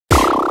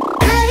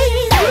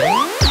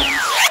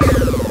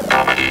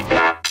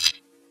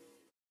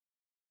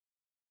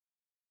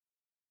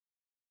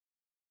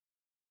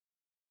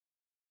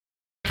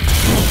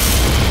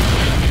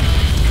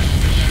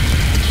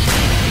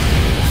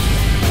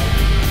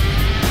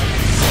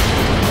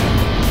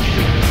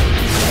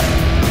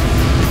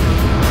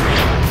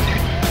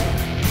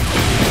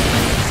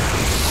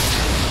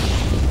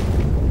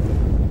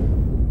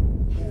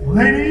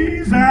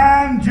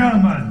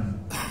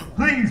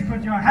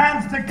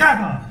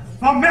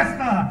for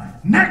Mr.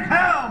 Nick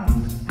Helm.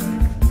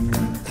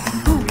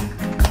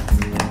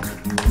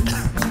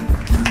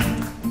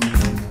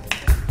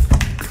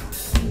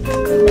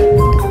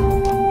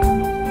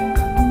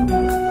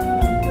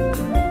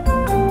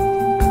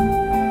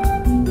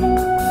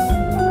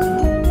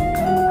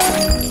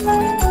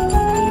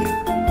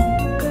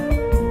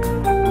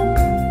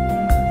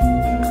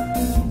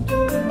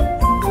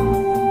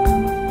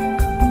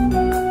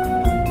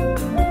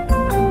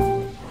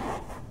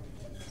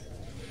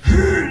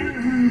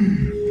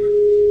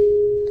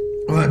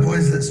 Alright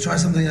boys, let's try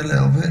something a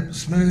little bit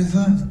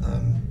smoother.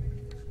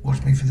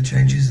 Watch me for the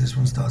changes. This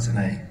one starts in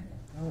A.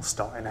 I'll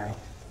start in A.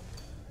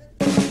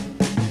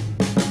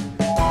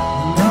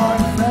 Now I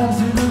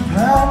fancy the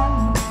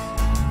pan,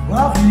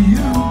 well for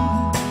you.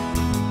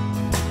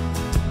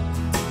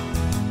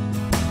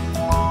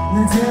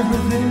 It's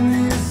everything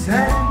that you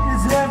say,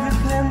 it's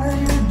everything that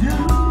you do.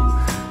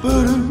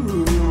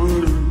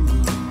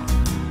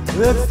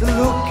 It's the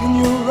look in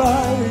your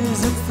eyes,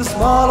 it's the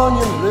smile on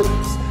your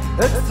lips,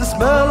 it's the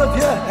smell of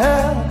your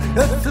hair,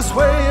 it's the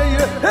sway of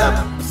your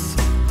hips.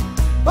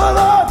 But I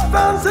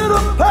fancy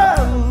the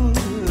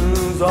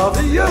pants of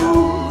you.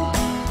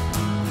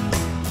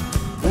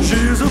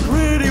 She's a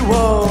pretty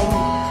one.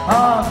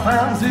 I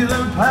fancy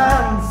the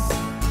pants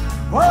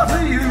of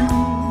you.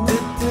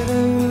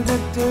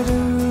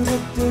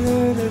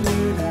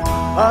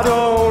 I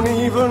don't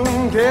even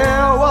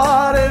care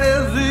what it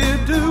is that you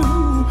do.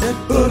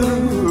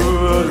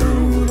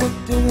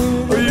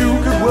 You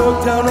could work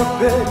down a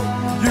pit,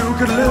 you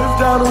could live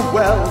down a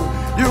well,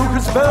 you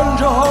could spend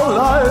your whole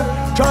life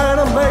trying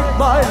to make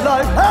my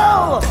life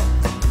hell.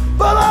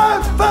 But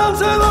I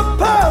fancy the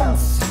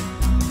pants,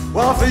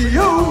 well for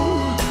you.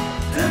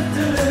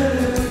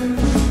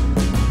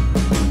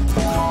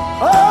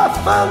 I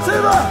fancy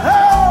the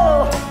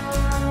hell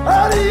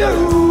out of you.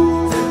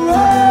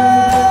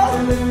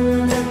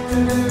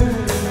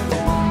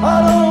 I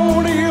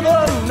don't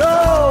even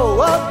know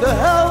what the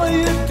hell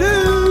you do.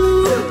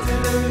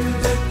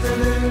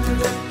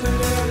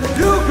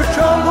 You could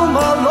trample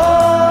my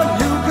lawn,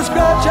 you could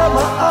scratch out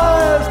my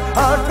eyes,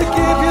 I'd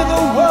forgive you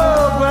the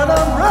world when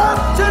I'm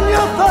wrapped in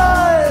your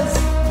thighs.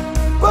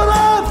 But I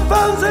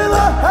fancy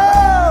the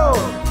hell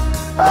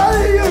out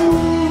of you.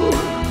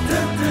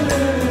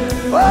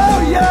 Oh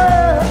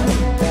yeah,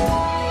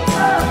 I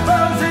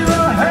fancy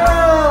the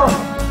hell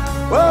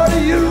out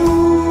of you.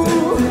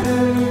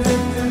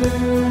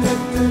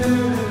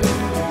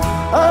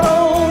 I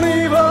don't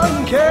even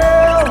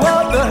care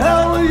what the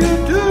hell you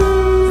do.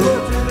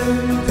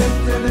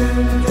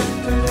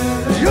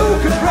 You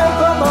could break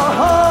up my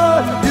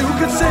heart, you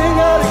could sing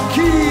out of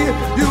key,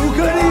 you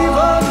could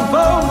even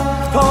vote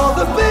for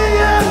the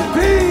BNP.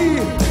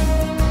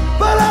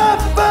 But I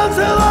fancy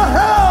the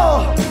hell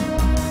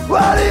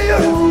out of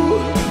you.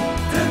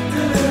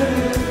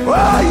 Oh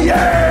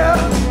yeah,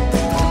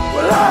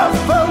 well I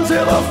fancy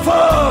the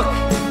fuck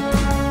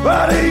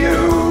out of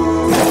you.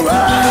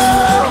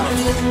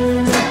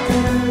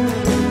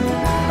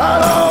 I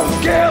don't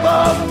give a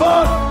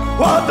fuck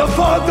what the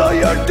fuck do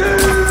you do.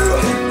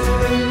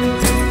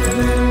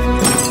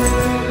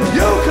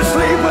 You could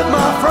sleep with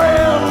my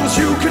friends,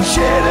 you could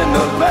shit in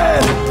the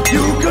bed,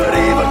 you could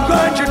even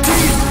grind your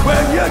teeth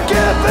when you're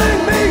giving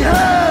me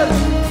head.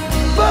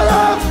 But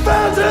I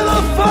fancy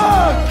the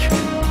fuck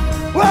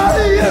out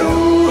of you.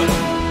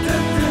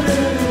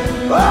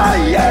 Oh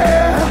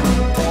yeah,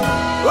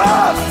 I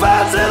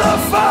fancy the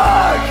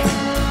fuck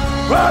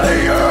out of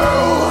you.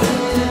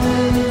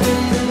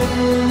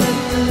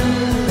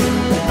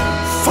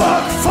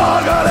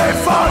 Fuckity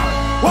fuck,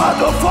 what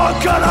the fuck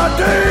can I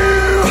do?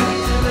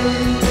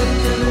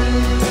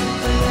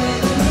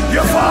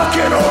 You're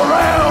fucking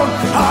around,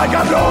 I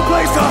got no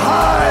place to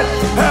hide,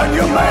 and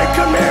you're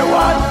making me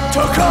want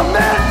to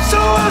commit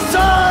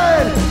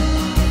suicide.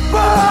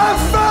 But I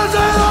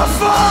fancy the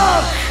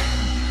fuck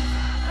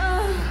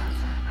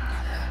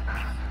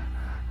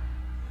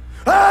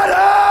out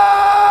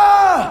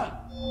of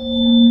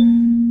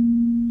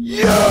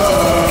you.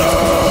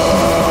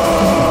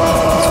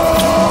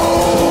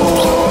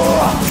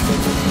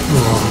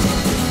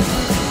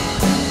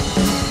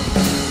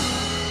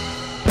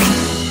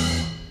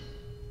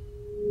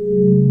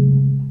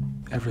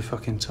 Every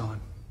fucking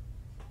time.